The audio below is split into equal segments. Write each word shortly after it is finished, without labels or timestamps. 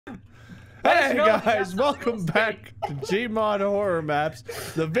Hey guys, welcome back to GMod Horror Maps,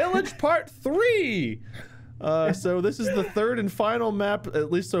 The Village Part 3. So this is the third and final map,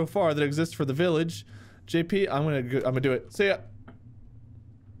 at least so far, that exists for the village. JP, I'm gonna do it. See ya.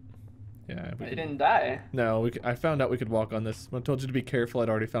 Yeah, I didn't die. No, I found out we could walk on this. When I told you to be careful, I'd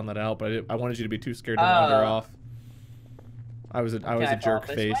already found that out, but I wanted you to be too scared to wander off. I was a jerk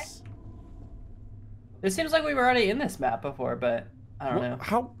face. It seems like we were already in this map before, but I don't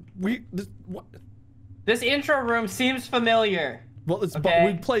know. What? This intro room seems familiar. Well,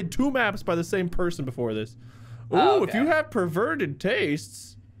 we played 2 maps by the same person before this. Ooh, if you have perverted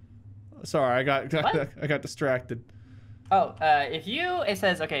tastes. Sorry, I got distracted. Oh, it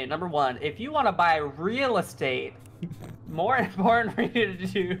says, okay, number 1, if you want to buy real estate, more important for you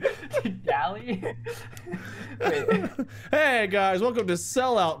to dally. Wait. Hey guys, welcome to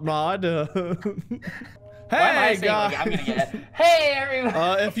Sellout Mod. Hey guys, I'm gonna get it. Hey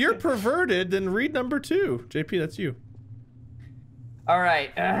everyone. If you're perverted, then read number 2. JP, that's you. All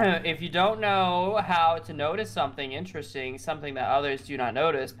right. If you don't know how to notice something interesting, something that others do not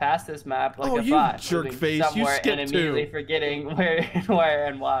notice, pass this map like a bot, jerk face, you skipped and immediately forgetting where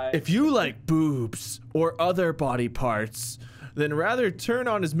and why. If you like boobs or other body parts, then rather turn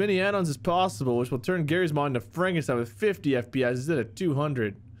on as many add-ons as possible, which will turn Gary's mod into Frankenstein with 50 FPS instead of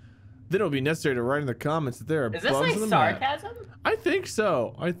 200. Then it'll be necessary to write in the comments that there are bugs in the map. Is this like sarcasm? I think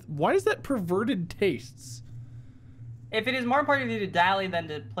so. Why is that perverted tastes? If it is more important for you to dally than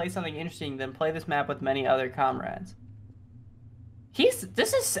to play something interesting, then play this map with many other comrades.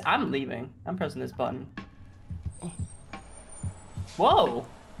 I'm leaving. I'm pressing this button. Whoa.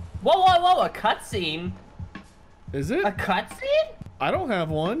 Whoa, a cutscene? Is it? A cutscene? I don't have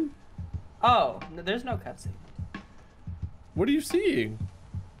one. Oh, there's no cutscene. What are you seeing?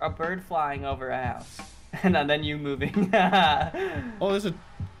 A bird flying over a house. And then you moving. Oh, there's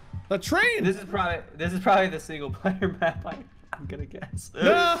a train! This is probably the single player map I'm gonna guess.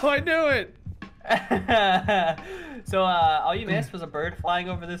 No, I knew it! So all you missed was a bird flying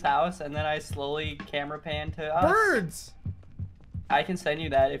over this house, and then I slowly camera pan to us. Birds! I can send you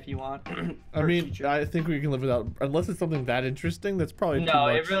that if you want. I mean, I think we can live without, unless it's something that interesting, that's probably too much. No,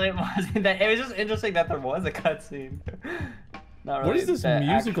 it really wasn't that. It was just interesting that there was a cutscene. Really what is this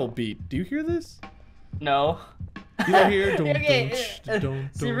musical beat? Do you hear this? No. You don't hear?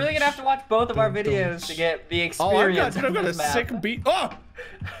 So you're really gonna have to watch both of our videos to get the experience. Oh, I've got a sick beat. Oh!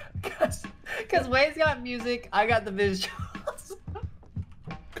 Because Wade's got music, I got the visuals.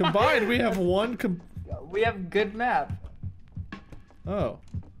 Combined, we have we have good map. Oh.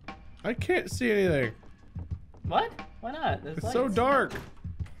 I can't see anything. What? Why not? It's so dark.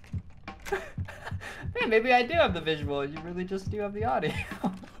 Man, maybe I do have the visual. You really just do have the audio.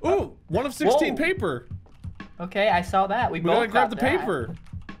 Ooh, 1 of 16 paper. Okay, I saw that. We both gotta grab the paper.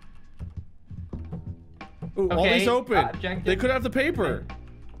 Ooh, all these open. They could have the paper.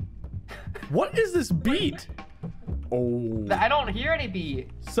 What is this beat? Oh. I don't hear any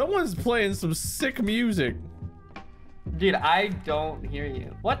beat. Someone's playing some sick music. Dude, I don't hear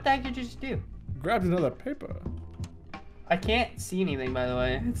you. What the heck did you just do? Grabbed another paper. I can't see anything, by the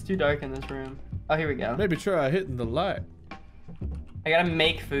way. It's too dark in this room. Oh, here we go. Maybe try hitting the light. I gotta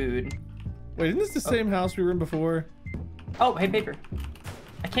make food. Wait, isn't this the same house we were in before? Oh, hey, paper.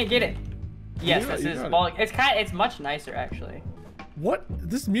 I can't get it. Yes, this is. Well, it's much nicer actually. What?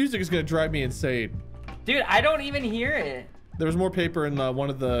 This music is gonna drive me insane. Dude, I don't even hear it. There was more paper in one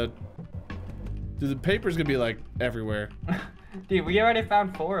of the. Dude, the paper's gonna be like everywhere. Dude, we already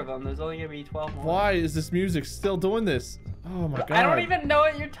found 4 of them. There's only gonna be 12 more. Why is this music still doing this? Oh my god. I don't even know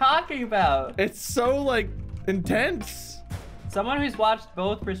what you're talking about. It's so like intense. Someone who's watched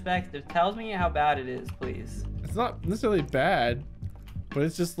both perspectives, tells me how bad it is, please. It's not necessarily bad, but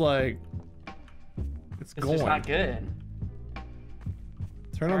it's just like it's going. Just not good.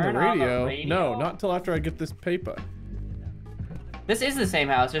 Turn on the radio. No, not until after I get this paper. This is the same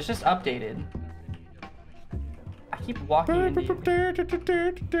house. It's just updated. I keep walking into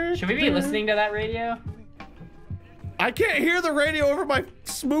you. Should we be listening to that radio? I can't hear the radio over my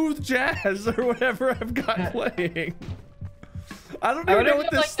smooth jazz or whatever I've got playing. I don't even know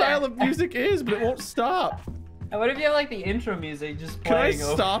what this style of music is, but it won't stop. And what if you have like the intro music just playing? Can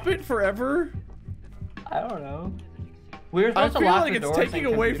I stop it forever? I don't know. We were supposed to lock the doors. I feel like it's taking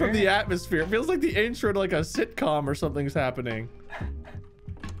away from the atmosphere. It feels like the intro to like a sitcom or something's happening.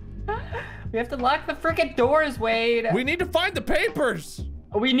 We have to lock the freaking doors, Wade. We need to find the papers.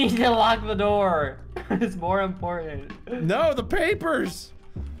 We need to lock the door. It's more important. No, the papers.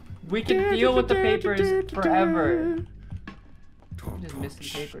 We can deal with the papers forever. I'm just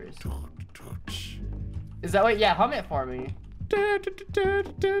missing papers. Is that what? Yeah, hum it for me. Then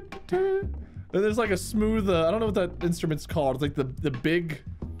there's like a smooth, I don't know what that instrument's called. It's like the big,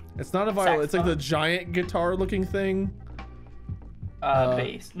 it's not a violin, it's like the giant guitar looking thing.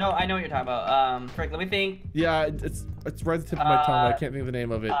 Bass. No, I know what you're talking about. Frick, let me think. Yeah, it's right at the tip of my tongue, but I can't think of the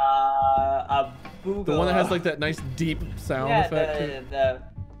name of it. A boogaloo. The one that has like that nice deep sound effect. The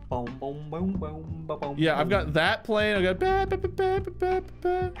boom, boom, boom, boom, boom, boom. Yeah, I've got that playing. I've got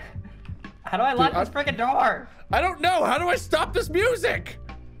How do I lock this freaking door? I don't know. How do I stop this music?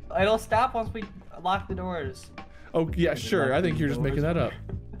 It'll stop once we lock the doors. Oh, yeah, sure. I think you're just making that up.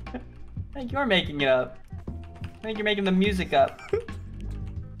 I think you're making it up. I think you're making the music up.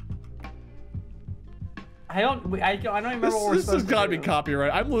 I don't even remember what we're supposed to do. This has got to be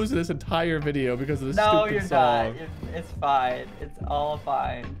copyright. I'm losing this entire video because of this stupid song. No, you're not. It's fine. It's all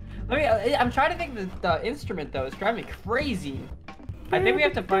fine. I'm trying to think of the instrument though. It's driving me crazy. I think we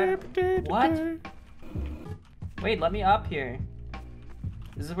have to find. What? Wait, let me up here.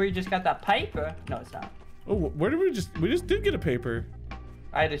 This is where you just got that pipe? No, it's not. Oh, where did we just did get a paper.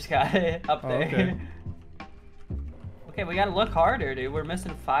 I just got it up there. Okay. Okay, we gotta look harder, dude. We're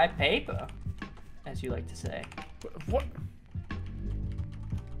missing 5 paper, as you like to say. What?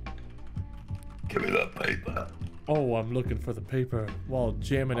 Give me that paper. Oh, I'm looking for the paper while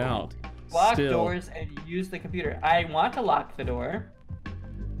jamming out. Lock doors and use the computer. I want to lock the door.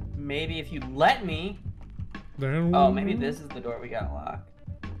 Maybe if you let me. Oh, maybe this is the door we gotta lock.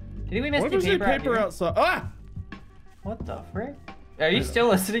 Did we miss the paper outside? Ah! What the frick? Are you still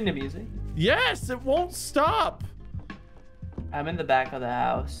listening to music? Yes, it won't stop. I'm in the back of the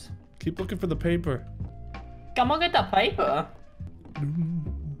house. Keep looking for the paper. Come on, get the paper.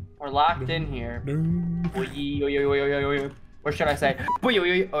 We're locked in here. Or should I say, oh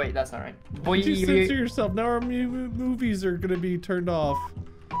wait, that's not right. You censor yourself. Now our movies are gonna be turned off.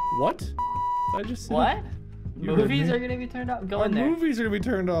 What? Did I just say? What? Movies are gonna be turned off? Go in there. Movies are gonna be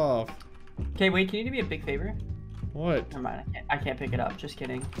turned off. Okay, wait, can you do me a big favor? What? Never mind, I can't pick it up. Just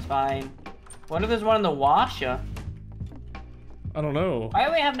kidding. It's fine. What if there's one in the washer? I don't know. Why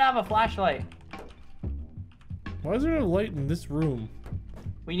do we have to have a flashlight? Why is there no light in this room?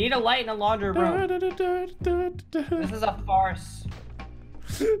 We need a light in a laundry room. This is a farce.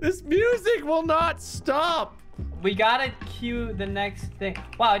 This music will not stop. We gotta cue the next thing.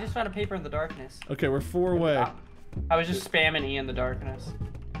 Wow, I just found a paper in the darkness. Okay, we're 4 away. I was just spamming E in the darkness.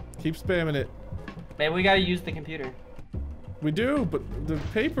 Keep spamming it. Maybe we gotta use the computer. We do, but the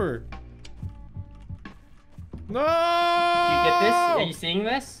paper. No! You get this? Are you seeing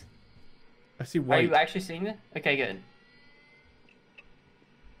this? I see white. Are you actually seeing this? Okay, good.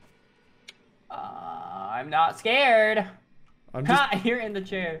 I'm not scared. I'm just... You're in the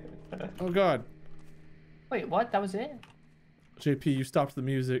chair. Oh God. Wait, what? That was it? JP, you stopped the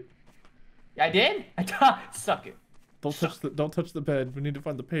music. I did? Suck it. Don't touch the bed. We need to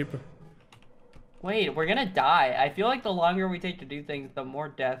find the paper. Wait, we're gonna die. I feel like the longer we take to do things, the more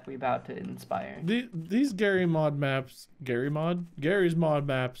death we're about to inspire. These Gary's mod maps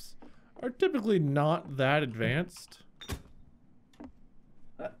are typically not that advanced.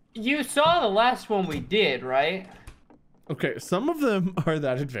 You saw the last one we did, right? Okay, some of them are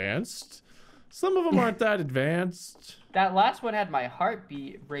that advanced. Some of them aren't that advanced. That last one had my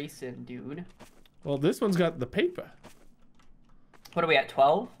heartbeat racing, dude. Well, this one's got the paper. What are we at,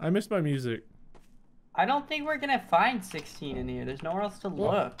 12? I missed my music. I don't think we're gonna find 16 in here. There's nowhere else to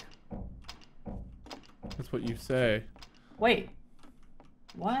look. That's what you say. Wait.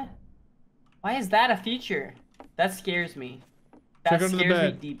 What? Why is that a feature? That scares me. That scares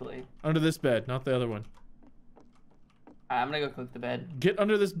me deeply. Under this bed, not the other one. I'm gonna go click the bed. Get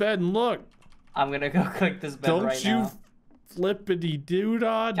under this bed and look. I'm gonna go click this bed right now. Don't you flippity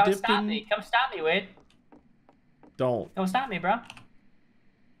doo-dah dipping. Come stop me. Come stop me, Wade. Don't. Come stop me, bro.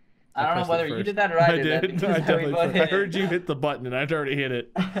 I don't know whether you did that or I did that. I definitely I heard you hit the button and I'd already hit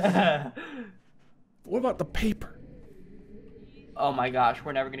it. What about the paper? Oh my gosh,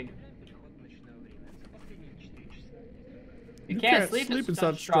 we're never gonna get... You can't sleep in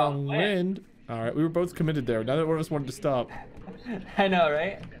such strong wind. Alright, we were both committed there. Neither one of us wanted to stop. I know,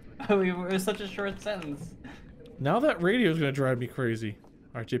 right? It was such a short sentence. Now that radio's gonna drive me crazy.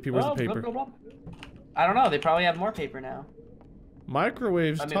 Alright, JP, where's the paper? I don't know, they probably have more paper now.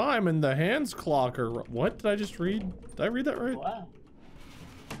 Microwaves time and the hands clock are... What did I just read? Did I read that right? What?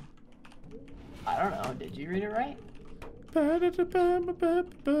 I don't know, did you read it right?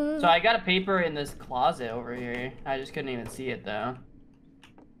 So I got a paper in this closet over here. I just couldn't even see it though.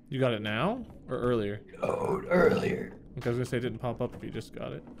 You got it now? Or earlier? Oh, earlier. Okay, I was gonna say it didn't pop up if you just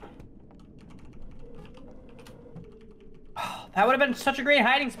got it. Oh, that would have been such a great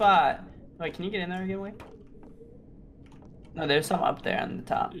hiding spot. Wait, can you get in there again, Wait? No, there's some up there on the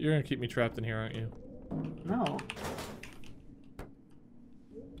top. You're gonna keep me trapped in here, aren't you? No.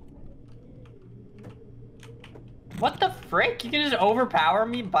 What the frick? You can just overpower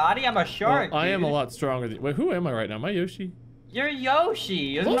me, body? I'm a shark. Well, I am a dude. lot stronger than. Wait, who am I right now? Am I Yoshi? You're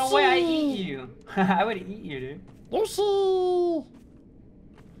Yoshi. There's no way I eat you. I would eat you, dude. Yoshi!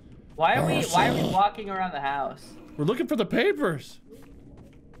 Why are we walking around the house? We're looking for the papers.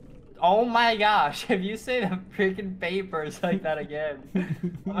 Oh my gosh, if you say the freaking papers like that again,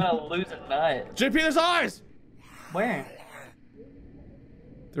 I'm gonna lose a nut. JP, there's eyes! Where?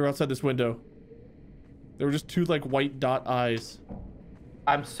 They're outside this window. They were just two like white dot eyes.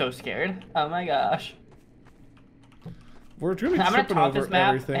 I'm so scared. Oh my gosh. We're gonna be I'm gonna tripping top over this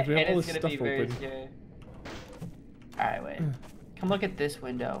map, everything. and We have all it's this gonna be stuff very open. scary. Alright, wait. Come look at this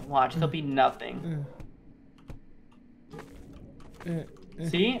window. Watch, there'll be nothing.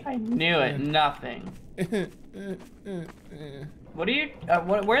 See? I knew it. Nothing. What are you...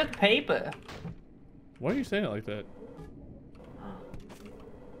 where's the paper? Why are you saying it like that?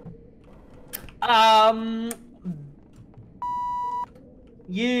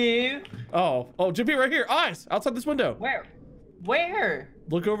 You... Oh, JP, right here. Eyes outside this window. Where? Where?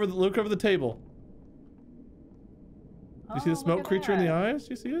 Look over the table. You see the look smoke at creature in the that. eyes?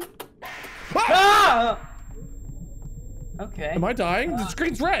 You see it? Ah! Okay. Am I dying? The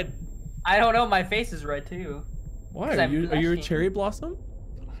screen's red. I don't know. My face is red too. Why? 'Cause Are I'm you a blushing. cherry blossom?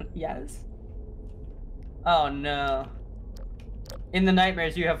 Yes. Oh no. In the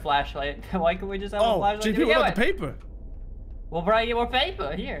nightmares, you have flashlight. Why can't we just have a Oh, flashlight? JP, to what begin about the with? paper? We'll probably get more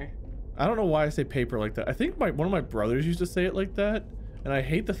paper here. I don't know why I say paper like that. I think one of my brothers used to say it like that, and I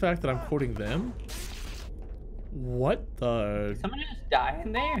hate the fact that I'm quoting them. What the Someone just die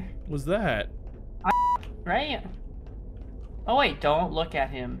in there, was that? right? Oh wait, don't look at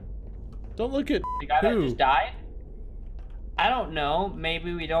him. Don't look at The guy that who? just died? I don't know.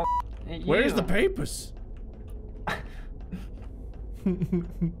 Maybe we don't. Where's You. the papers?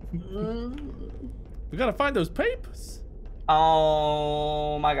 We gotta find those papers.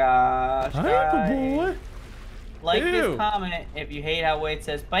 Oh my gosh. Paper guys. boy. Like Ew. this comment if you hate how it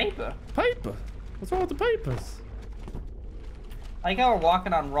says paper. Paper. What's wrong with the papers? I like how we're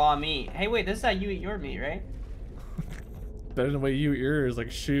walking on raw meat. Hey, wait, this is how you eat your meat, right? Better than the way you eat yours, like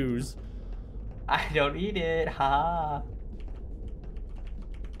shoes. I don't eat it. Ha.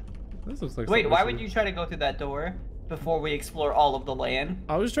 This looks like. Wait, something why I would should- you try to go through that door before we explore all of the land?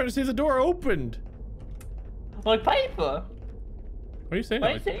 I was trying to see if the door opened. Like paper. Why are you saying Why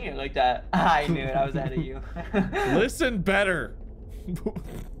it are you like that? saying it like that? I knew it. I was ahead of you. Listen better.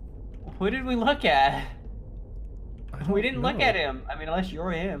 Who did we look at? I We don't didn't look know. at him. I mean, unless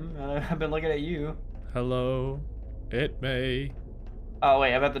you're him. I've been looking at you. Hello. It may. Oh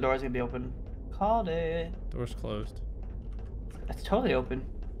wait, I bet the door's gonna be open. Called it. Door's closed. It's totally open.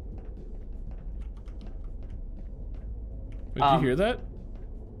 Wait, do you hear that?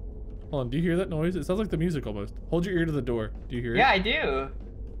 Hold on, do you hear that noise? It sounds like the music almost. Hold your ear to the door. Do you hear Yeah, it? I do.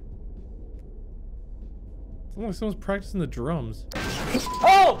 It's like someone's practicing the drums.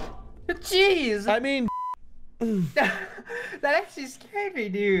 Oh! Jeez! I mean, That actually scared me,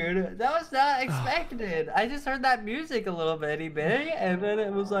 dude. That was not expected. I just heard that music a little bitty bit, and then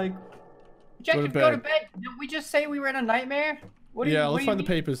it was like, Jacob, go to bed. Didn't we just say we were in a nightmare? What do yeah, you, let's find the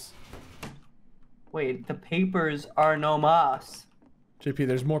papers. Wait, the papers are no mas. JP,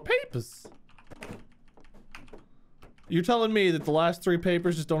 there's more papers. You're telling me that the last 3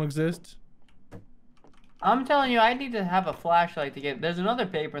 papers just don't exist? I'm telling you, I need to have a flashlight to get. There's another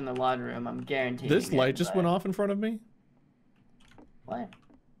paper in the laundry room. I'm guaranteeing. This light just went off in front of me. What?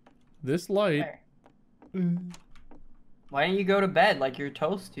 This light. Where? Why don't you go to bed like you're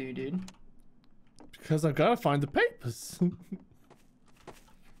toast to, dude? Because I've got to find the papers.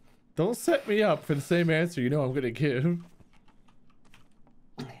 Don't set me up for the same answer you know I'm going to give.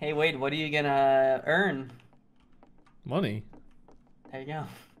 Hey, Wade, what are you gonna earn? Money. There you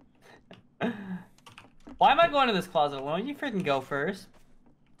go. Why am I going to this closet alone? You freaking go first.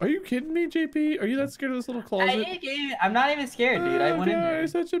 Are you kidding me, JP? Are you that scared of this little closet? I'm not even scared, dude. I went in God, there.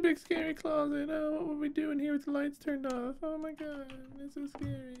 it's such a big scary closet. Oh, what were we doing here with the lights turned off? Oh my god, it's so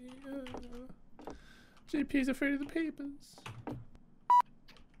scary. Oh. JP's afraid of the papers.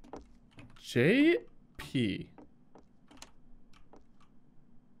 JP.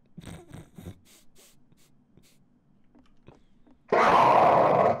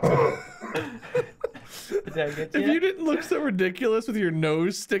 Did I get If you didn't look so ridiculous with your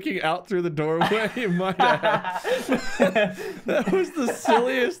nose sticking out through the doorway, you might have. That was the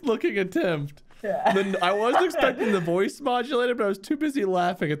silliest looking attempt. Yeah. I wasn't expecting the voice modulator, but I was too busy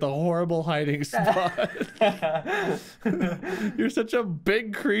laughing at the horrible hiding spot. You're such a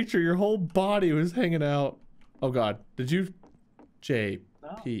big creature. Your whole body was hanging out. Oh God, did you? JP.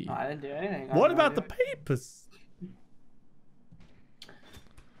 No, I didn't do anything. What about the papers?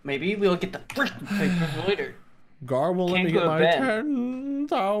 Maybe we'll get the first papers later. Gar will let Can't me go get to my bed.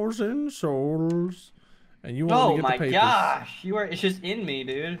 10,000 souls, and you won't Oh let me get my the papers. gosh, it's just in me,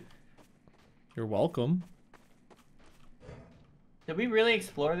 dude. You're welcome. Did we really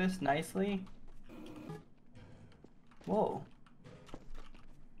explore this nicely? Whoa.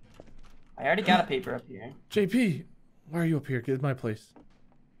 I already got a paper up here. JP, why are you up here? Get my place.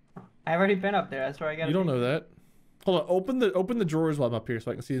 I've already been up there. That's where I got. You don't know that. Hold on. Open the drawers while I'm up here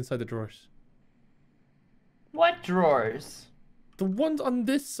so I can see inside the drawers. What drawers? The ones on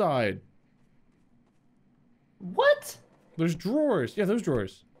this side. What? There's drawers. Yeah, those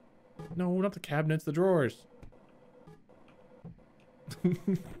drawers. No, not the cabinets. The drawers.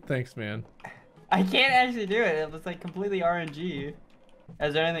 Thanks, man. I can't actually do it. It was like completely RNG.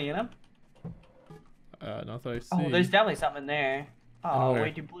 Is there anything in them? Not that I see. Oh, there's definitely something in there. Oh, where?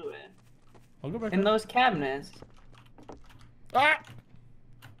 wait, you blew it. I'll go back. In those cabinets. Ah!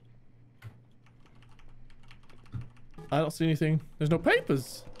 I don't see anything. There's no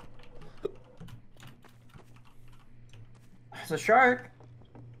papers. It's a shark.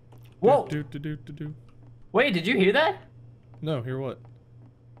 Whoa. Do. Wait, did you hear that? No, hear what?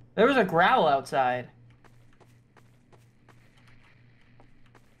 There was a growl outside.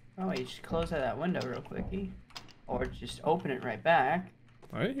 Oh, you should close that window real quickie. Or just open it right back.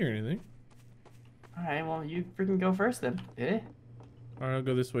 I didn't hear anything. Alright, well, you freaking go first then, bitch. Alright, I'll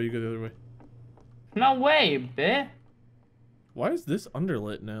go this way. You go the other way. No way, bitch. Why is this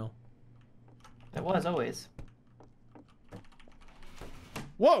underlit now? That was always.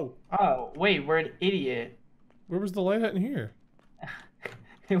 Whoa! Oh, wait, we're an idiot. Where was the light at in here?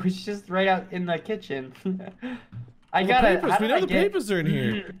 It was just right out in the kitchen. I Well, got the it. papers. We know the papers are in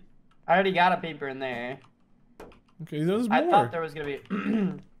here. I already got a paper in there. Okay, there's more. I thought there was gonna be.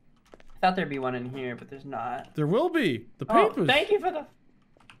 I thought there'd be one in here, but there's not. There will be. The Oh, papers. thank you for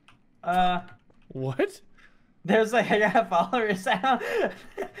the. What? There's like I got a follower sound.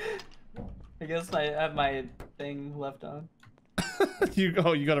 I guess I have my thing left on. you got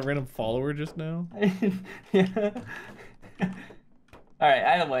a random follower just now? Yeah. Alright,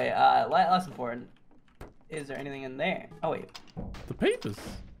 either way, less important. Is there anything in there? Oh wait. The papers.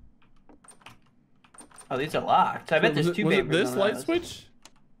 Oh, these are locked. I bet there's two was papers. it this on light those. switch?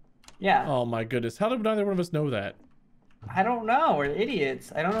 Yeah. Oh my goodness. How did neither one of us know that? I don't know. We're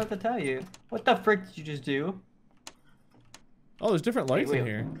idiots. I don't know what to tell you. What the frick did you just do? Oh, there's different lights wait. in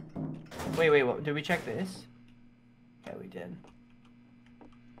here. Wait. What, did we check this? Yeah, we did.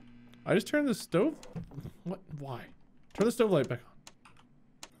 I just turned the stove. What? Why? Turn the stove light back on.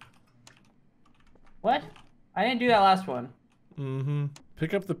 What? I didn't do that last one. Mm-hmm.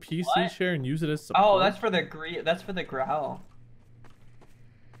 Pick up the PC What? chair and use it as support. Oh, that's for the That's for the growl.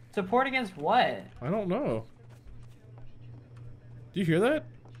 Support against what? I don't know. Do you hear that?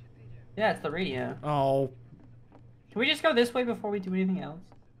 Yeah, it's the radio. Oh. Can we just go this way before we do anything else?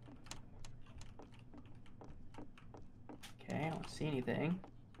 Okay, I don't see anything.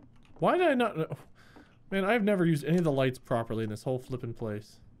 Why did I not know? Man, I've never used any of the lights properly in this whole flippin'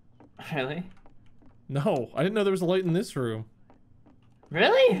 place. Really? No, I didn't know there was a light in this room.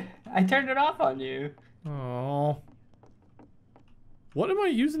 Really? I turned it off on you. Oh. What am I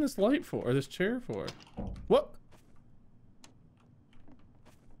using this light for? Or this chair for? What?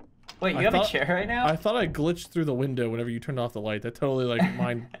 Wait, I you have a thought- chair right now? I thought I glitched through the window whenever you turned off the light. That totally, like,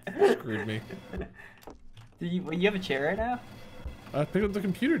 mind screwed me. Do you have a chair right now? I picked up the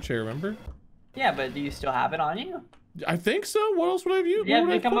computer chair, remember? Yeah, but do you still have it on you? I think so. What else would I have used? You Where have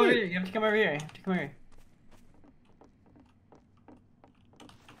would to I come put over it? here. You have to come over here. You have to come over here.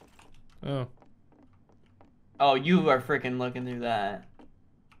 Oh. Oh, you are freaking looking through that.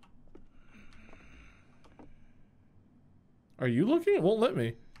 Are you looking? It won't let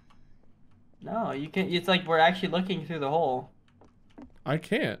me. No, you can. It's like we're actually looking through the hole. I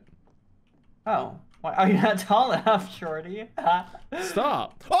can't. Oh, why are you not tall enough, shorty?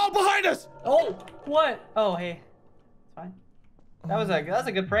 Stop. Oh, behind us! Oh, what? Oh, hey, it's fine. That was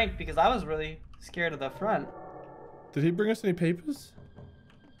a good prank because I was really scared of the front. Did he bring us any papers?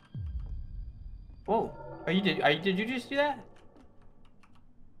 Whoa, did you just do that?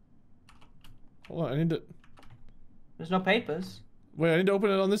 Hold on, I need to... There's no papers. Wait, I need to open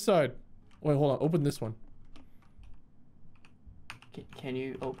it on this side. Wait, hold on. Open this one. Can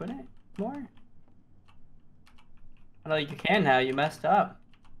you open it more? I know you can now. You messed up.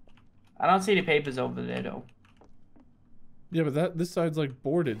 I don't see any papers over there though. Yeah, but this side's like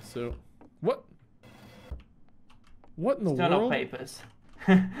boarded, so what? What in the Still world? no papers.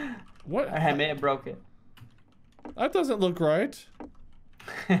 What? I may have broke it. That doesn't look right.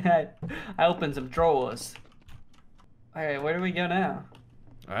 I opened some drawers. Alright, where do we go now?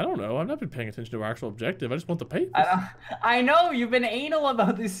 I don't know. I've not been paying attention to our actual objective. I just want the papers. I know you've been anal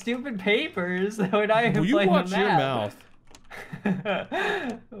about these stupid papers. We're not even Will you playing watch the your map. mouth?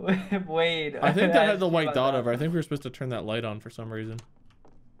 Wait. I think that had the white dot over. I think we were supposed to turn that light on for some reason.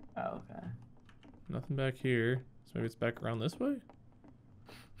 Oh, okay. Nothing back here. So maybe it's back around this way?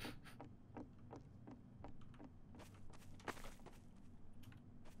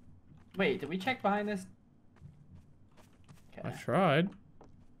 Wait, did we check behind this? Okay. I tried.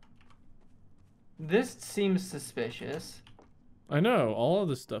 This seems suspicious. I know. All of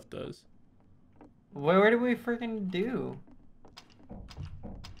this stuff does. Where do we freaking do?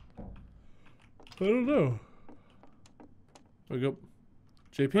 I don't know. We go.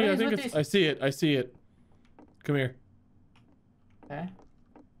 JP, I think it's. I see it. I see it. Come here. Okay.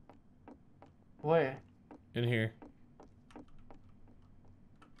 Where? In here.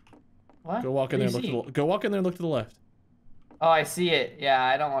 What? Go walk in there. And look to the. Go walk in there and look to the left. Oh, I see it. Yeah,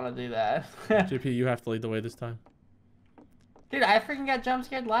 I don't want to do that. JP, you have to lead the way this time. Dude, I freaking got jump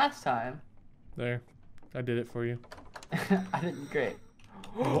scared last time. There. I did it for you. I did great.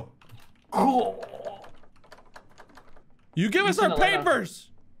 Cool. You give us our papers!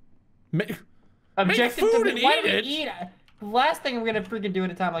 Objective food to and why eat do we it. eat it? The last thing we're gonna freaking do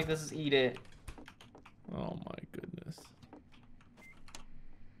at a time like this is eat it. Oh my goodness.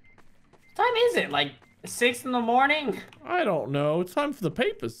 What time is it? Like 6 in the morning? I don't know. It's time for the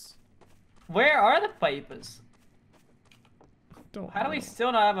papers. Where are the papers? How do we know.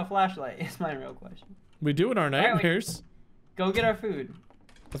 still not have a flashlight? Is my real question. We do in our nightmares. Go get our food.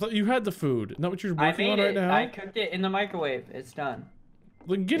 I thought you had the food. Isn't that what you're I working made on it. right now? I cooked it in the microwave. It's done.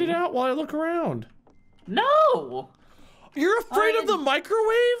 Then get it out while I look around. No! You're afraid of the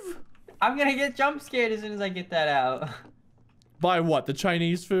microwave? I'm gonna get jump scared as soon as I get that out. By what? The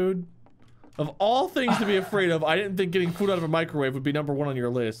Chinese food? Of all things to be afraid of, I didn't think getting food out of a microwave would be #1 on your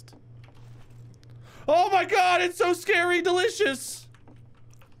list. Oh my god, it's so scary delicious!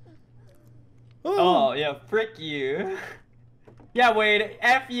 Oh, yeah, frick you. Yeah, Wade,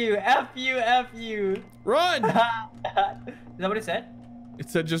 F you, F you, F you. Run! Is that what it said? It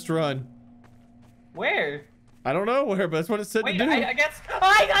said just run. Where? I don't know where, but that's what it said Wait, to do. I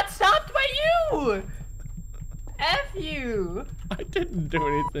got stopped by you! F you! I didn't do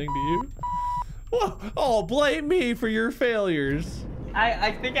anything to you. Whoa. Oh, blame me for your failures.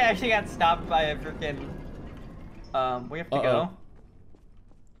 I think I actually got stopped by a freaking... we have to go.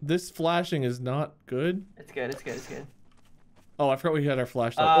 This flashing is not good. It's good, it's good, it's good. Oh, I forgot we had our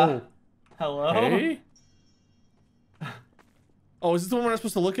flashlight. Hello? Hey? Oh, is this the one we're not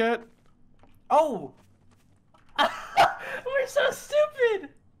supposed to look at? Oh! We're so stupid!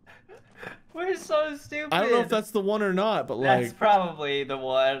 We're so stupid! I don't know if that's the one or not, but like... That's probably the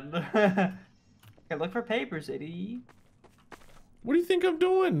one. Okay, look for papers, Eddie. What do you think I'm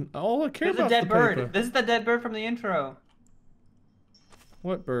doing? All I care There's a about dead the bird. paper. This is the dead bird from the intro.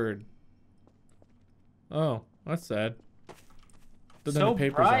 What bird? Oh, that's sad. Doesn't So have any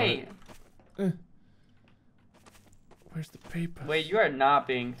papers bright. on it. Where's the paper? Wait, you are not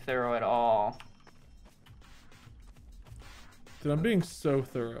being thorough at all. Dude, I'm being so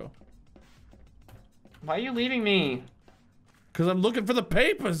thorough. Why are you leaving me? Because I'm looking for the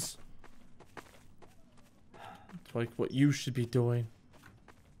papers. It's like what you should be doing.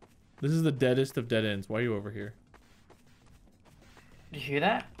 This is the deadest of dead ends. Why are you over here? Did you hear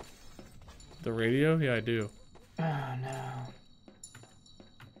that? The radio? Yeah, I do. Oh, no.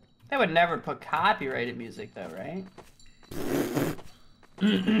 They would never put copyrighted music, though, right?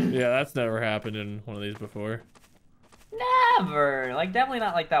 Yeah, that's never happened in one of these before. Never! Like, definitely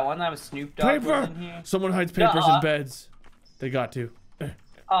not like that one time Snoop Dogg was in here. Someone hides papers in beds. They got to.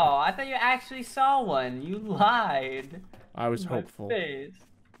 Oh, I thought you actually saw one. You lied. I was hopeful. Face.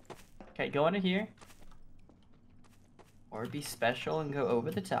 Okay, go into here. Or be special and go over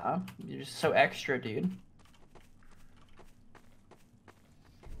the top. You're just so extra, dude.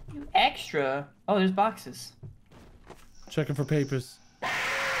 You extra? Oh, there's boxes. Checking for papers.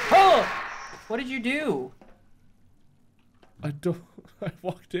 Oh! What did you do? I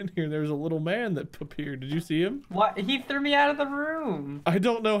walked in here. There was a little man that appeared. Did you see him? What? He threw me out of the room. I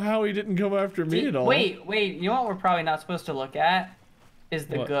don't know how he didn't come after me at all. Wait. You know what we're probably not supposed to look at? Is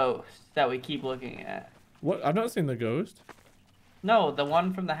the What? ghost that we keep looking at. What? I've not seen the ghost. No, the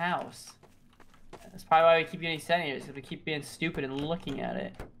one from the house. That's probably why we keep getting sent here, is because we keep being stupid and looking at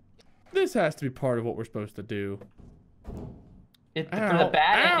it. This has to be part of what we're supposed to do. For the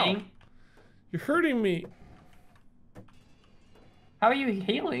bad Ow. ending. You're hurting me. How are you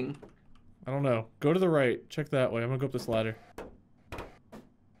healing? I don't know. Go to the right. Check that way. I'm gonna go up this ladder.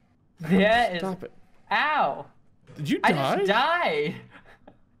 Stop it. Ow. Did you die? I just died.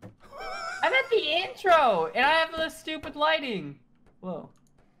 I'm at the intro, and I have the stupid lighting. Whoa.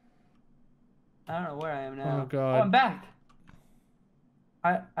 I don't know where I am now. Oh, God. Oh, I'm back.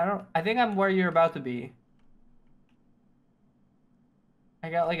 I think I'm where you're about to be.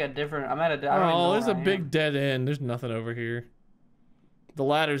 I got like a different. I'm at a. I don't even know Oh, there's where a I big am. dead end. There's nothing over here. The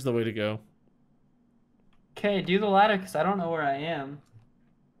ladder's the way to go. Okay, do the ladder because I don't know where I am.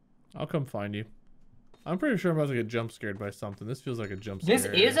 I'll come find you. I'm pretty sure I'm about to get jump scared by something. This feels like a jump scare. This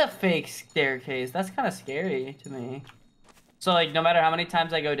is a fake staircase. That's kind of scary to me. So like, no matter how many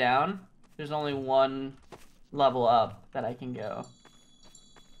times I go down, there's only one level up that I can go.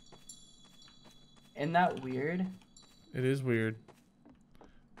 Isn't that weird? It is weird.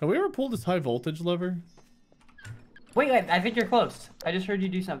 Have we ever pulled this high voltage lever? Wait, I think you're close. I just heard you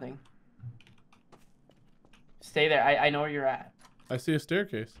do something. Stay there. I know where you're at. I see a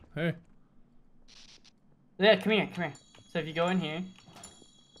staircase. Hey. Yeah, come here, come here. So if you go in here,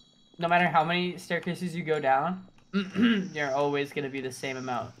 no matter how many staircases you go down, you're always going to be the same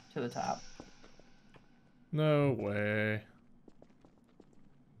amount to the top. No way.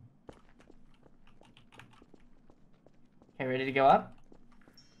 Okay, ready to go up?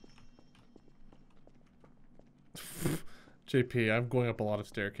 JP, I'm going up a lot of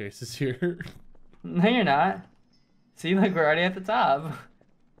staircases here. No, you're not. See, like, we're already at the top.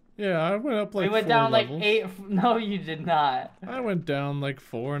 Yeah, I went up like We went 4 down levels. like 8. No, you did not. I went down like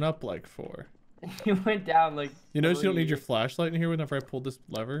 4 and up like 4. You went down like You notice you don't need 3. your flashlight in here whenever I pulled this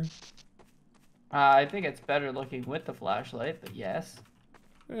lever? I think it's better looking with the flashlight, but yes.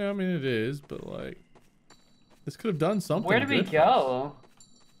 Yeah, I mean it is, but like... This could have done something. Where did we good for us. go?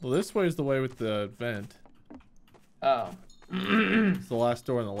 Well, this way is the way with the vent. Oh. It's the last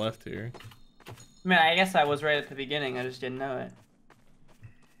door on the left here. I mean, I guess I was right at the beginning. I just didn't know it.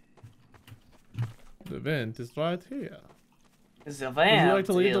 The vent is right here. It's a Would van. you like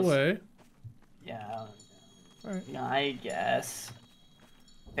to lead the way? Yeah. Alright. Yeah, I guess.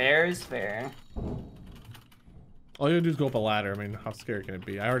 Fair is fair. All you gotta do is go up a ladder. I mean, how scary can it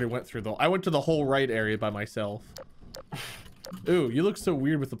be? I already went through I went to the whole right area by myself. Ooh, you look so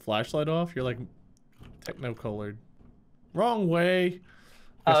weird with the flashlight off. You're like techno-colored. Wrong way. Guess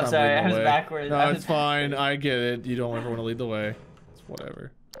Oh, I'm sorry, leading I the was way. backwards. No, I was it's fine. I get it. You don't ever want to lead the way. It's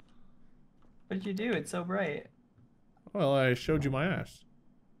whatever. What'd you do? It's so bright. Well, I showed you my ass.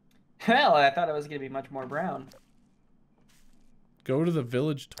 Well, I thought it was gonna be much more brown. Go to the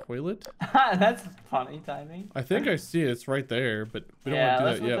village toilet? That's funny timing. I think I see it. It's right there, but we don't Yeah,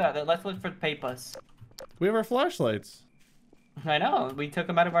 want to do that yet. let's look for papers. We have our flashlights. I know, we took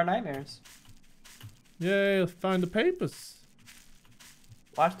them out of our nightmares. Yay, let's find the papers.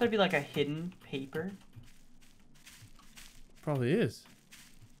 Watch there be like a hidden paper. Probably is.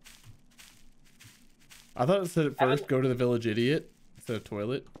 I thought it said at first, go to the village idiot instead of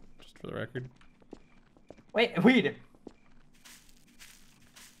toilet, just for the record. Wait, weed.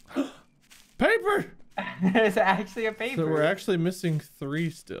 Paper! It's actually a paper. So we're actually missing 3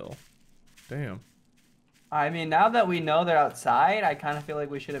 still. Damn. I mean, now that we know they're outside, I kind of feel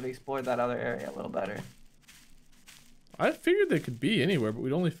like we should have explored that other area a little better. I figured they could be anywhere, but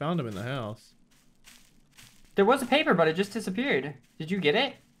we'd only found them in the house. There was a paper, but it just disappeared. Did you get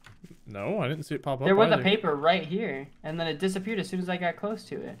it? No, I didn't see it pop up. There was a either. paper right here, and then it disappeared as soon as I got close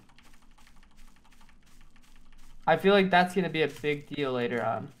to it. I feel like that's going to be a big deal later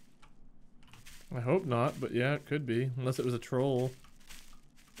on. I hope not, but yeah, it could be. Unless it was a troll.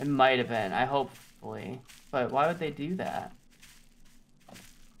 It might have been, hopefully. But why would they do that?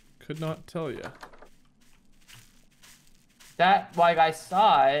 Could not tell you. That, like, I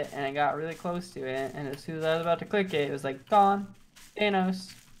saw it, and I got really close to it, and as soon as I was about to click it, it was like, gone.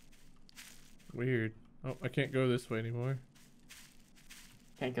 Thanos. Weird. Oh, I can't go this way anymore.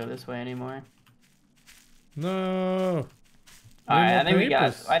 Can't go this way anymore. No. Alright, I think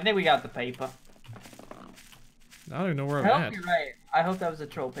papers. we got the paper. I don't even know where I I'm hope at. you're right. I hope that was a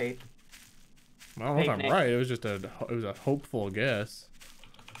troll paper. I don't know if I'm Picnic. right. It was just it was a hopeful guess.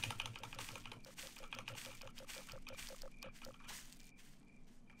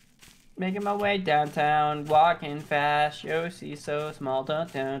 Making my way downtown, walking fast, yo, see so small, dun,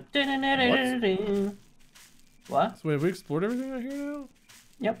 dun, dun, dun, dun, dun, dun. What? So wait, have we explored everything right here now?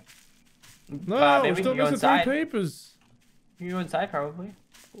 Yep. No, maybe we're still we can go missing 3 inside. papers. You can go inside, probably.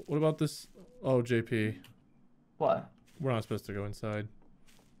 What about this? Oh, JP. What? We're not supposed to go inside.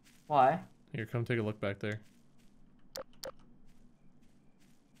 Why? Here, come take a look back there.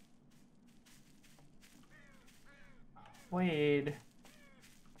 Wade.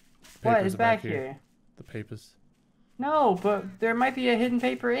 What Papers is are back here? The papers. No, but there might be a hidden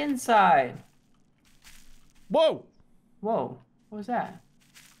paper inside. Whoa! Whoa, what was that?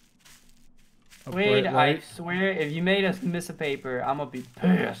 A Wade, bright I light. swear, if you made us miss a paper, I'm gonna be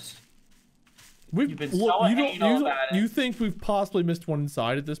pissed. You've been so anal about it. You think we've possibly missed one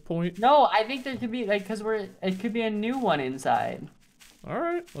inside at this point? No, I think there could be like, it could be a new one inside. All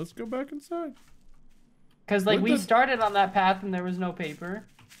right, let's go back inside. Cause like What we the- started on that path and there was no paper.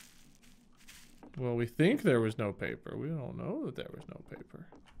 Well, we think there was no paper. We don't know that there was no paper.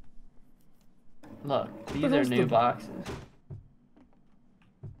 Look, these the are hell's new the- boxes.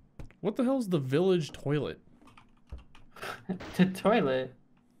 What the hell's the village toilet? To toilet.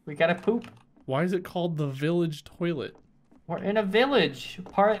 We gotta poop. Why is it called the village toilet? We're in a village.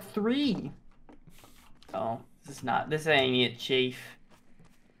 Part 3. Oh, this ain't it, Chief.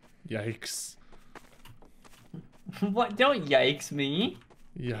 Yikes. What? Don't yikes me.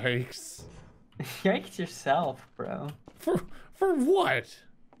 Yikes. Yikes yourself, bro. For what?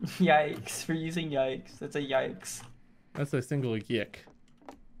 Yikes for using yikes. That's a yikes. That's a single yick.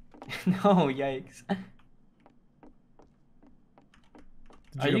 No, yikes. Did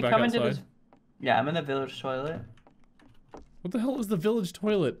Are you you go back coming outside? to this? Yeah, I'm in the village toilet. What the hell is the village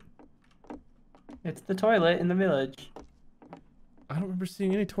toilet? It's the toilet in the village. I don't remember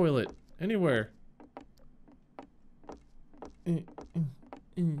seeing any toilet anywhere.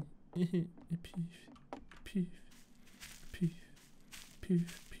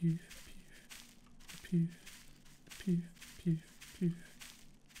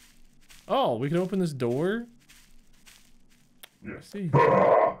 Oh, we can open this door? I see.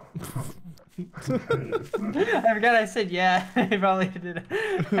 I forgot I said yeah. I probably did.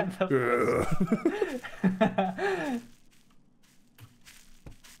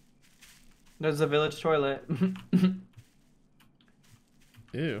 There's the village toilet.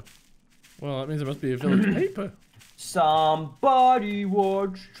 Ew. Well, that means there must be a village paper. Somebody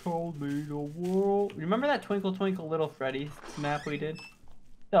once told me the world. Remember that Twinkle Twinkle Little Freddy's map we did?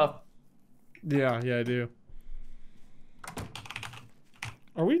 Oh, Yeah, I do.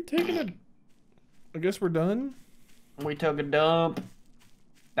 Are we taking a... I guess we're done? we took a dump.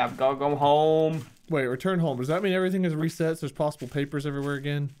 Now we gotta go home. Wait, return home. Does that mean everything is reset? So there's possible papers everywhere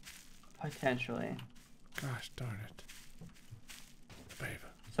again? Potentially. Gosh darn it. Babe.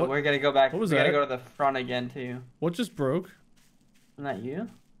 So What- we're gonna go back. what was we gotta that? go to the front again too. What just broke? Isn't that you?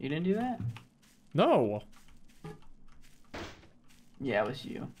 You didn't do that? No. Yeah, it was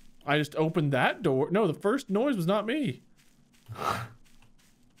you. I just opened that door. No, the first noise was not me.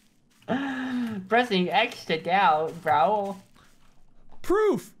 Pressing X to doubt, bro.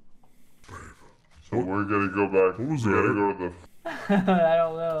 Proof! So we're gonna go back. We gotta go to the. I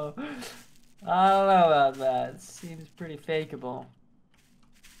don't know. I don't know about that. It seems pretty fakeable.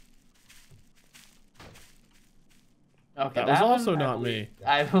 Okay, That was also one, I not believe- me.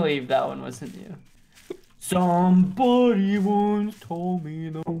 I believe that one wasn't you. Somebody once told me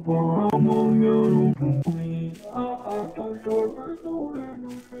the world was complete.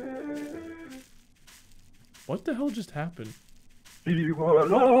 What the hell just happened? You were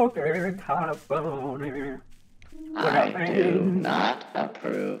looking kind of funny. I do not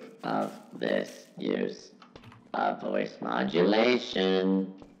approve of this use of voice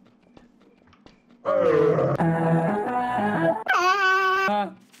modulation.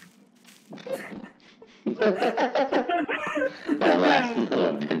 That last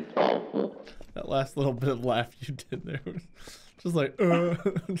little bit awful. That last little bit of laugh you did there was just like, Aw.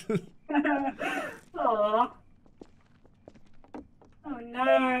 Oh no,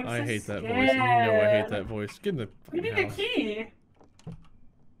 I'm I so hate that scared. voice, and you know I hate that voice. Get in the We fucking need a house. key.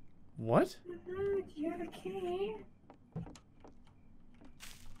 What? Do you have a key?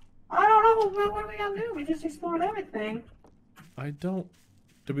 I don't know. What are we gonna do? We just explored everything. I don't...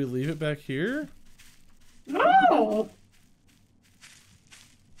 Did we leave it back here? No!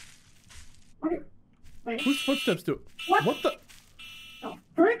 Wait. Whose footsteps do it? What? the... The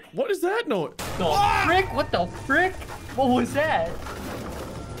frick? What is that noise? The frick? What the frick? What was that?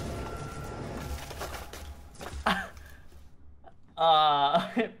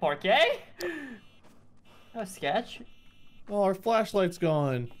 Parquet? No sketch? Oh, our flashlight's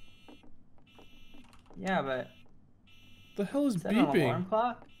gone. Yeah, but The hell is is that an alarm beeping?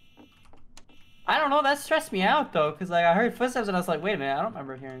 clock? I don't know, that stressed me out though, because like I heard footsteps and I was like, wait a minute, I don't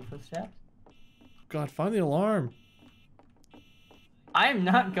remember hearing footsteps. God, find the alarm. I am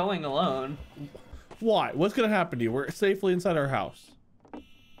not going alone. Why? What's gonna happen to you? We're safely inside our house.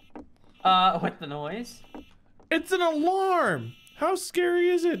 With the noise? It's an alarm. How scary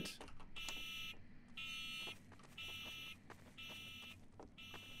is it?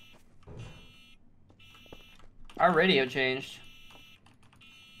 Our radio changed.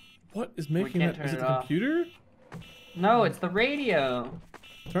 What is making can't that? Is turn it it the off. computer? No, it's the radio.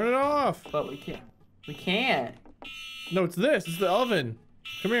 Turn it off. But we can't. We can't. No, it's this. It's the oven.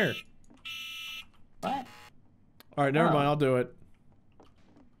 Come here. What? All right, never Oh. mind. I'll do it.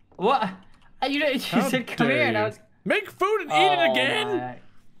 What? You How said come dare here and I you. was... Make food and eat it again. my-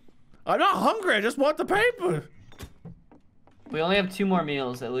 I'm not hungry. I just want the paper. We only have 2 more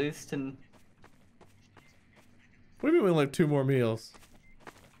meals at least, and What do you mean we only have 2 more meals?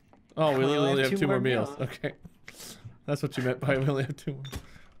 Oh, we only have 2 more meals. meals. Okay. That's what you meant by we only have 2 more.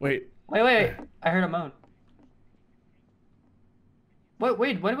 Wait. wait. I heard a moan. Wait,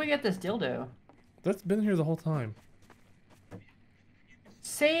 when did we get this dildo? That's been here the whole time.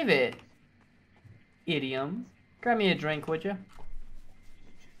 Save it. Idiom. Grab me a drink, would you?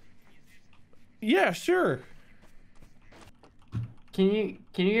 Yeah, sure. Can you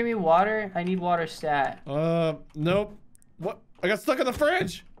give me water? I need water stat. Nope. What? I got stuck in the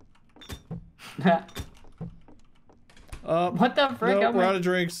fridge. What the frick? Nope, I'm we're like- out of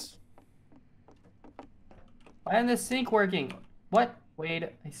drinks. Why isn't the sink working? What? Wait,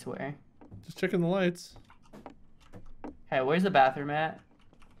 I swear. Just checking the lights. Hey, where's the bathroom at?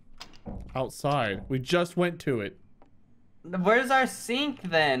 Outside. We just went to it. Where's our sink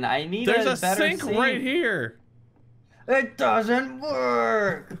then? I need There's a a better sink right here. It doesn't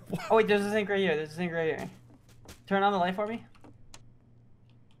work. Oh wait, there's a sink right here. There's a sink right here. Turn on the light for me.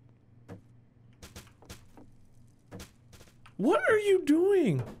 What are you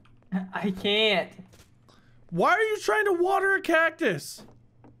doing? I can't. Why are you trying to water a cactus?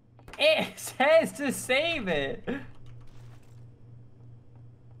 It says to save it.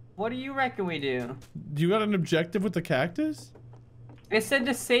 What do you reckon we do? You got an objective with the cactus? It said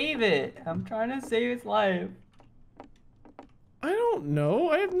to save it. I'm trying to save its life. I don't know.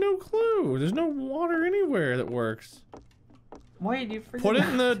 I have no clue. There's no water anywhere that works. Wait, you freaking...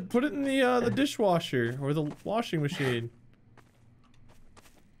 Put it in the dishwasher or the washing machine.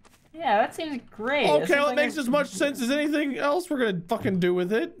 Yeah, that seems great. That Okay, seems well, it like makes a- as much sense as anything else we're gonna fucking do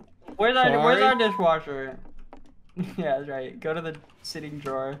with it. Where's our Sorry. dishwasher? Yeah, that's right. Go to the sitting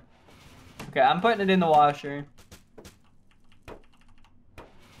drawer. Okay, I'm putting it in the washer.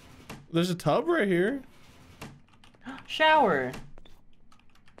 There's a tub right here. Shower.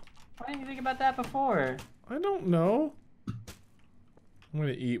 Why didn't you think about that before? I don't know. I'm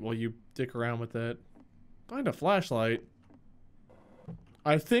gonna eat while you dick around with that. Find a flashlight.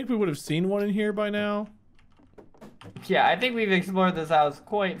 I think we would have seen one in here by now. Yeah, I think we've explored this house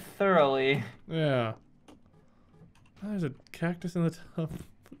quite thoroughly. Yeah. There's a cactus in the tub.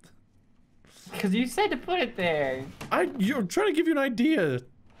 Because you said to put it there. You're trying to give you an idea.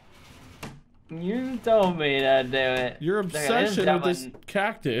 You told me to do it. Your Okay, obsession with this one.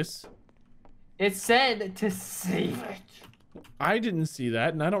 cactus. It said to save it. I didn't see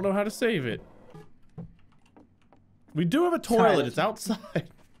that, and I don't know how to save it. We do have a Sorry, toilet. that's- It's outside.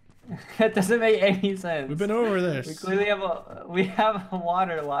 That doesn't make any sense. We've been over We this. clearly have a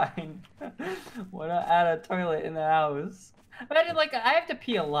water line. Why not add a toilet in the house? Imagine like I have to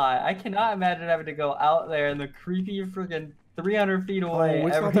pee a lot. I cannot imagine having to go out there in the creepy freaking 300 feet away Oh,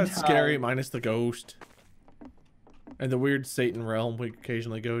 it's every not that time. scary, minus the ghost. And the weird Satan realm we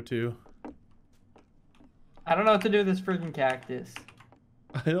occasionally go to. I don't know what to do with this freaking cactus.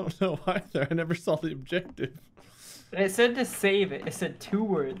 I don't know either. I never saw the objective. It said to save it. It said 2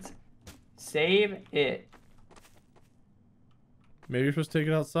 words. Save it. Maybe you're supposed to take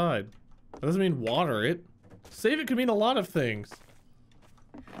it outside. That doesn't mean water it. Save it could mean a lot of things.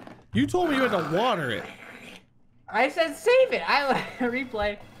 You told me you had to water it. I said save it. I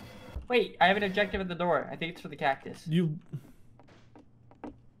replay. Wait, I have an objective at the door. I think it's for the cactus. You...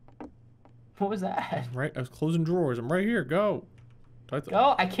 What was that? Right, I was closing drawers. I'm right here. Go.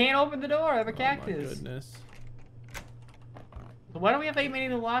 Go! I can't open the door. I have a Oh my cactus. goodness. Why don't we have like many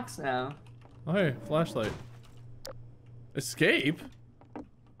locks now? Oh, hey, flashlight. Escape?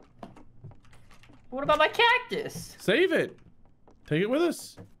 What about my cactus? Save it. Take it with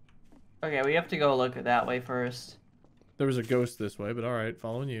us. Okay, we have to go look that way first. There was a ghost this way, but all right,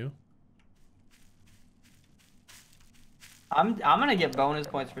 following you. I'm gonna get bonus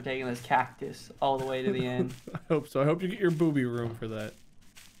points for taking this cactus all the way to the end. I hope so. I hope you get your booby room for that.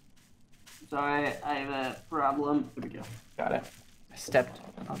 Sorry, I have a problem. Here we go. Got it. I stepped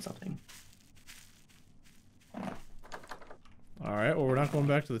on something. All right, well, we're not going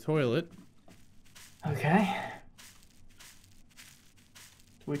back to the toilet. Okay.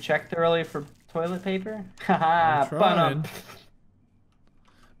 We checked thoroughly for toilet paper. I'm Haha. trying.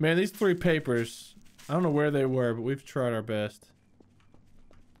 Man, these 3 papers. I don't know where they were, but we've tried our best.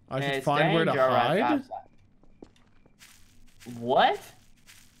 I should find where to hide. What?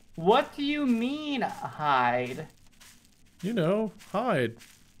 What do you mean hide? You know, hide.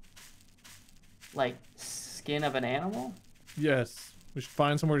 Like skin of an animal? Yes. We should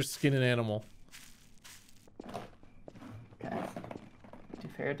find somewhere to skin an animal. Okay. Too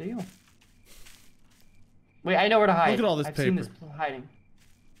fair deal. Wait, I know where to hide. Look at all this I've paper. seen this hiding.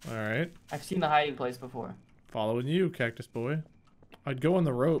 Alright. I've seen the hiding place before. Following you, Cactus Boy. I'd go on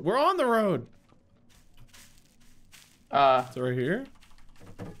the road. We're on the road! Is it right here?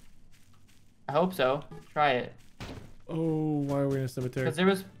 I hope so. Try it. Oh, why are we in a cemetery? Because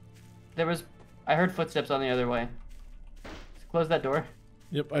there was, I heard footsteps on the other way. Just close that door.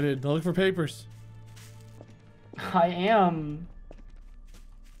 Yep, I did. Now look for papers. I am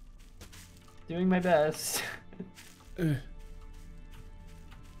doing my best. Paper,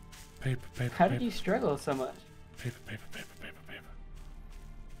 paper, How paper. did you struggle so much? Paper, paper, paper, paper, paper.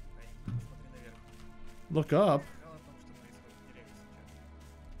 Look up.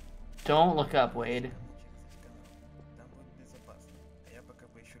 Don't look up, Wade.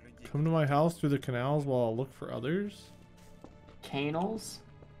 Come to my house through the canals while I look for others. Canals?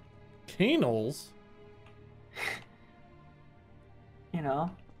 Canals? You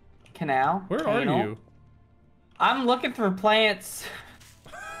know, canal. Where canal. are you? I'm looking for plants.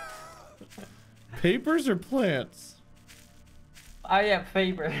 Papers or plants? I have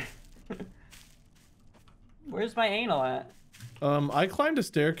paper. Where's my anal at? I climbed a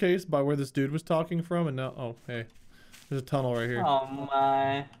staircase by where this dude was talking from, and now, oh, hey. There's a tunnel right here. Oh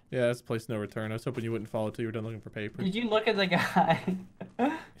my. Yeah, that's a place no return. I was hoping you wouldn't follow till you were done looking for papers. Did you look at the guy?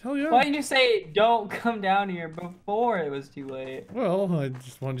 Hell yeah. Why didn't you say don't come down here before it was too late? Well, I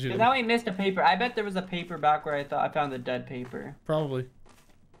just wanted you to... Now we missed a paper. I bet there was a paper back where I thought I found the dead paper. Probably.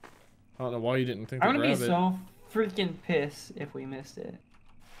 I don't know why you didn't think to I'm gonna grab be it. so freaking pissed if we missed it.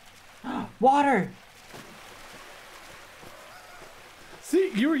 Water!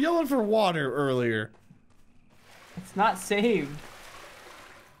 See, you were yelling for water earlier. It's not saved.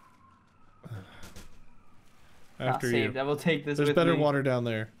 After Not saved. you. I will take this There's with better me. water down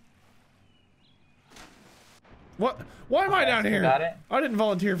there. What? Why am I down here? Got it? I didn't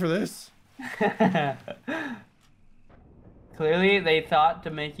volunteer for this. Clearly, they thought to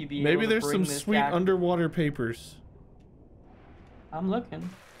make you be Maybe able to there's bring some this sweet back. underwater papers. I'm looking.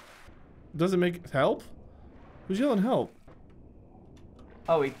 Does it make help? Who's yelling help?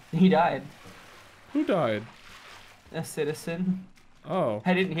 Oh, he died. Who died? A citizen. Oh.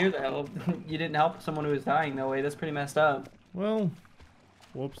 I didn't hear the help. You didn't help someone who was dying, no way. That's pretty messed up. Well,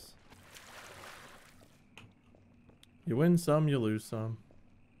 whoops. You win some, you lose some.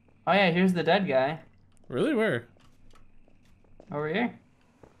 Oh yeah, here's the dead guy. Really? Where? Over here.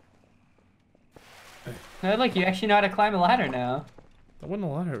 Hey, look, you actually know how to climb a ladder now. That wasn't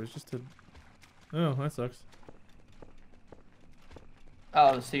a ladder, it was just a... Oh, that sucks.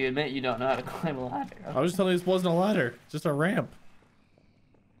 Oh, so you admit you don't know how to climb a ladder. I was just telling you this wasn't a ladder, just a ramp.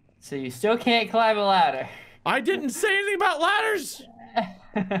 So you still can't climb a ladder. I didn't say anything about ladders!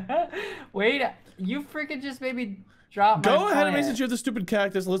 Wait, you freaking just made me drop my Go ahead and plant. message you the stupid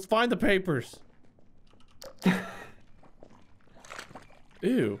cactus. Let's find the papers.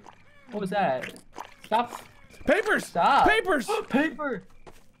 Ew. What was that? Stop. Papers! Stop. Papers! Paper!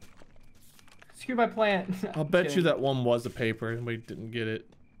 Screw my plant. I'll bet you that one was a paper and we didn't get it.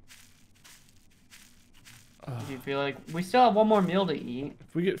 Do you feel like we still have one more meal to eat?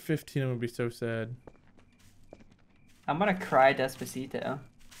 If we get 15, I'm gonna be so sad. I'm gonna cry Despacito.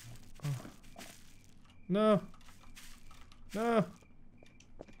 No. No.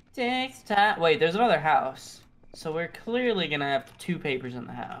 Takes time. Wait, there's another house. So we're clearly gonna have 2 papers in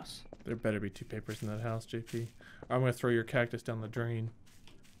the house. There better be 2 papers in that house, JP. Or I'm gonna throw your cactus down the drain.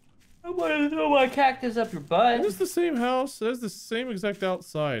 I'm gonna throw my cactus up your butt. It's the same house. It has the same exact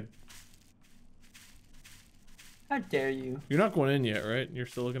outside. How dare you? You're not going in yet, right? You're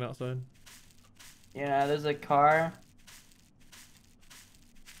still looking outside? Yeah, there's a car.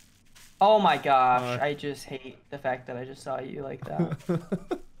 Oh my gosh, I just hate the fact that I just saw you like that.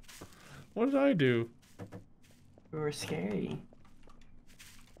 What did I do? We were scary.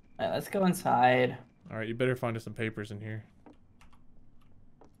 Alright, let's go inside. Alright, you better find us some papers in here.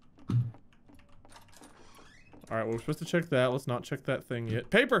 Alright, we're supposed to check that. Let's not check that thing yet.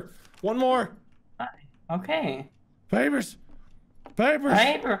 Paper! One more! Okay. Papers! Papers!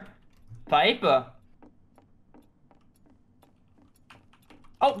 Paper! Paper!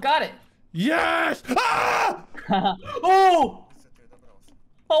 Oh, got it! Yes! Ah! Oh!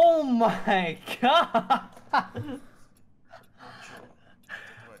 Oh my god! Тварь,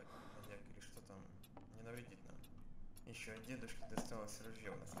 маньяк или что там, не навредит нам. Еще от дедушки досталось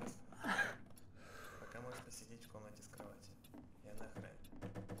ружье в наследство. Пока можешь посидеть в комнате с кровати. Я на охране.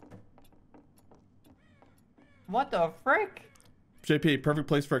 What the frick? JP, perfect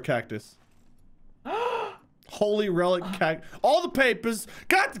place for a cactus. Holy relic cactus. All the papers.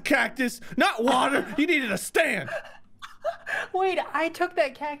 Got the cactus. Not water. You needed a stand. Wait, I took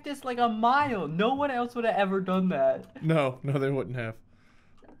that cactus like a mile. No one else would have ever done that. No, they wouldn't have.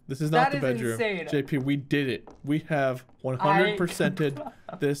 This is not That the is bedroom. insane. JP, we did it. We have 100%ed.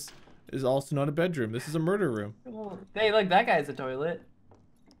 This is also not a bedroom. This is a murder room. Hey, look, that guy's a toilet.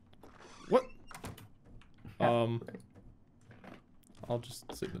 What? I'll just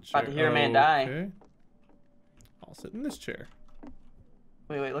sit in the chair. About to hear a man die. Okay. I'll sit in this chair.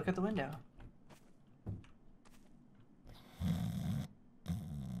 Wait, look at the window.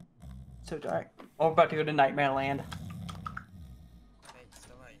 So dark. Oh, we're about to go to Nightmare Land. Эй,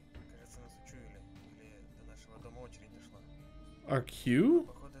 вставай. Кажется, нас учуяли. Или до нашего дома очередь дошла. Our Q?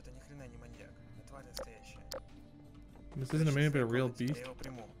 Походу, это ни хрена не маньяк. А тварь настоящая. This isn't a man, but a real Я beast. его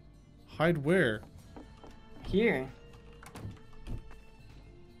приму. Hide where? Here.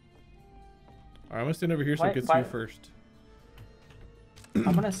 Alright, I'm gonna stand over here so Why- it gets why- you first.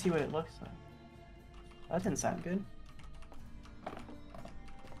 I'm gonna see what it looks like. That didn't sound good.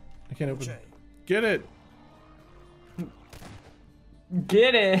 I can't open. Чай. Get it!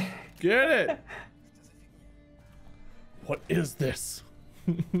 Get it! Get it! Что за фигня? What is this?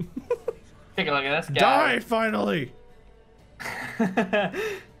 Take a look at this Die guy. finally! I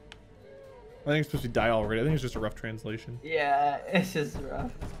think it's supposed to be die already. I think it's just a rough translation. Yeah, it's just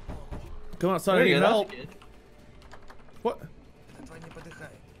rough. Come outside, I There you need go, help. that's good. What? Эта тварь не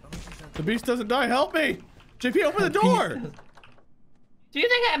подыхает. Помогите же. The beast doesn't die. Help me! JP, open the door! Do you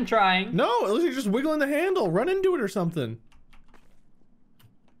think I'm trying? No, it looks like you're just wiggling the handle. Run into it or something.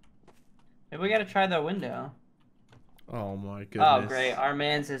 Maybe we gotta try the window. Oh my goodness. Oh great, our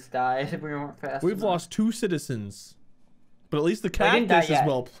man's just died. We weren't fast We've enough. lost 2 citizens. But at least the Well, he didn't die cactus is yet.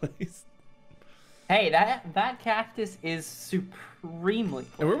 well placed. Hey, that cactus is supremely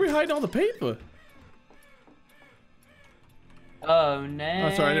And where are we hiding all the paper? Oh no.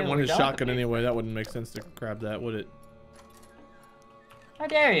 Oh, sorry, I didn't want we're his done with shotgun the anyway. That wouldn't make sense to grab that, would it? How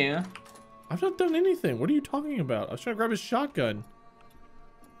dare you? I've not done anything. What are you talking about? I was trying to grab his shotgun.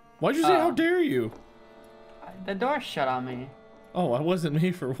 Why'd you say how dare you? The door shut on me. Oh, it wasn't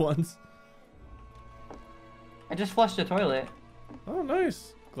me for once. I just flushed the toilet. Oh,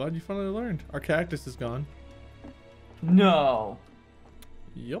 nice. Glad you finally learned. Our cactus is gone. No.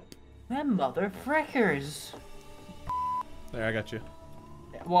 Yup. Them mother frickers. There, I got you.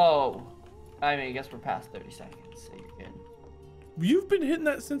 Whoa. I mean, I guess we're past 30 seconds, so you're good. You've been hitting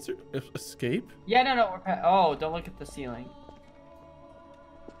that sensor. Escape? Yeah, no, we're past. Oh, don't look at the ceiling.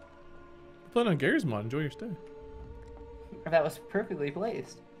 Playing on Gary's mod. Enjoy your stay. That was perfectly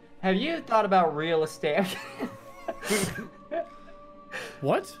placed. Have you thought about real estate?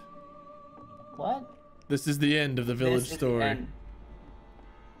 What? What? This is the end of the village This is the story. end.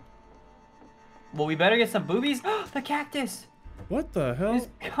 Well, we better get some boobies. The cactus What the hell? is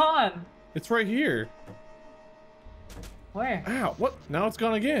gone. It's right here. Where? Ow, what? Now it's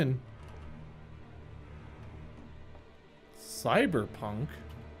gone again. Cyberpunk?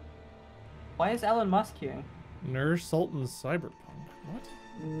 Why is Elon Musk here? Nurse Sultan Cyberpunk. What?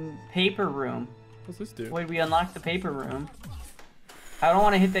 Paper room. What's this do? Wait, we unlocked the paper room. I don't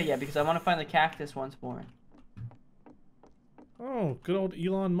want to hit that yet because I want to find the cactus once more. Oh, good old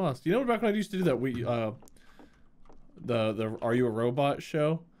Elon Musk. You know back when I used to do that, the Are You a Robot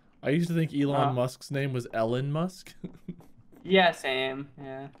show? I used to think Elon Musk's name was Elon Musk. Yeah, same.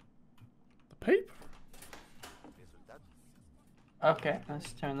 Yeah. The paper. Okay,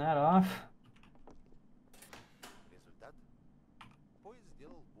 let's turn that off.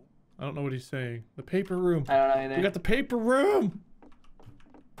 I don't know what he's saying. The paper room. I don't know either. We got the paper room.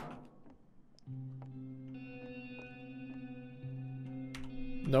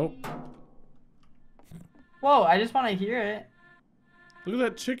 Nope. Whoa, I just want to hear it. Look at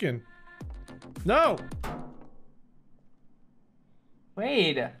that chicken. No.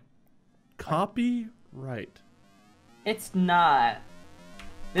 Wait, Copyright. it's not.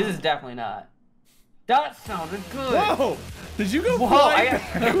 This is definitely not. That sounded good. Whoa! Did you go Whoa, flying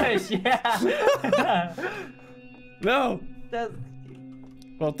I got push, yeah. No. That's...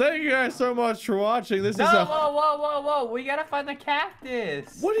 Well, thank you guys so much for watching. This No, is a. whoa. We gotta find the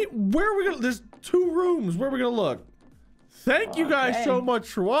cactus. What? Where are we gonna? There's 2 rooms. Where are we gonna look? Thank you guys so Okay. much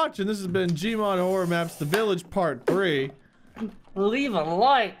for watching. This has been GMod Horror Maps: The Village Part 3. Leave a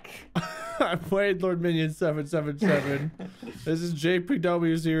like. I'm Wade Lord Minion 777. This is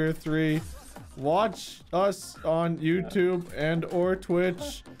JPW03. Watch us on YouTube and or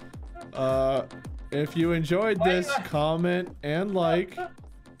Twitch. If you enjoyed this, comment and like.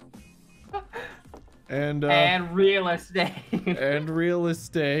 And real estate. and real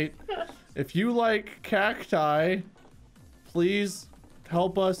estate. If you like cacti, please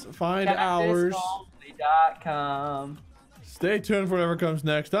help us find ours. Cactusonly.com. Stay tuned for whatever comes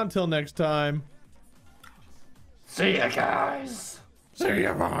next. Until next time. See ya, guys. See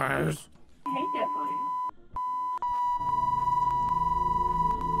ya, boys. I hate that button.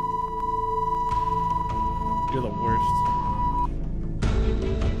 You're the worst.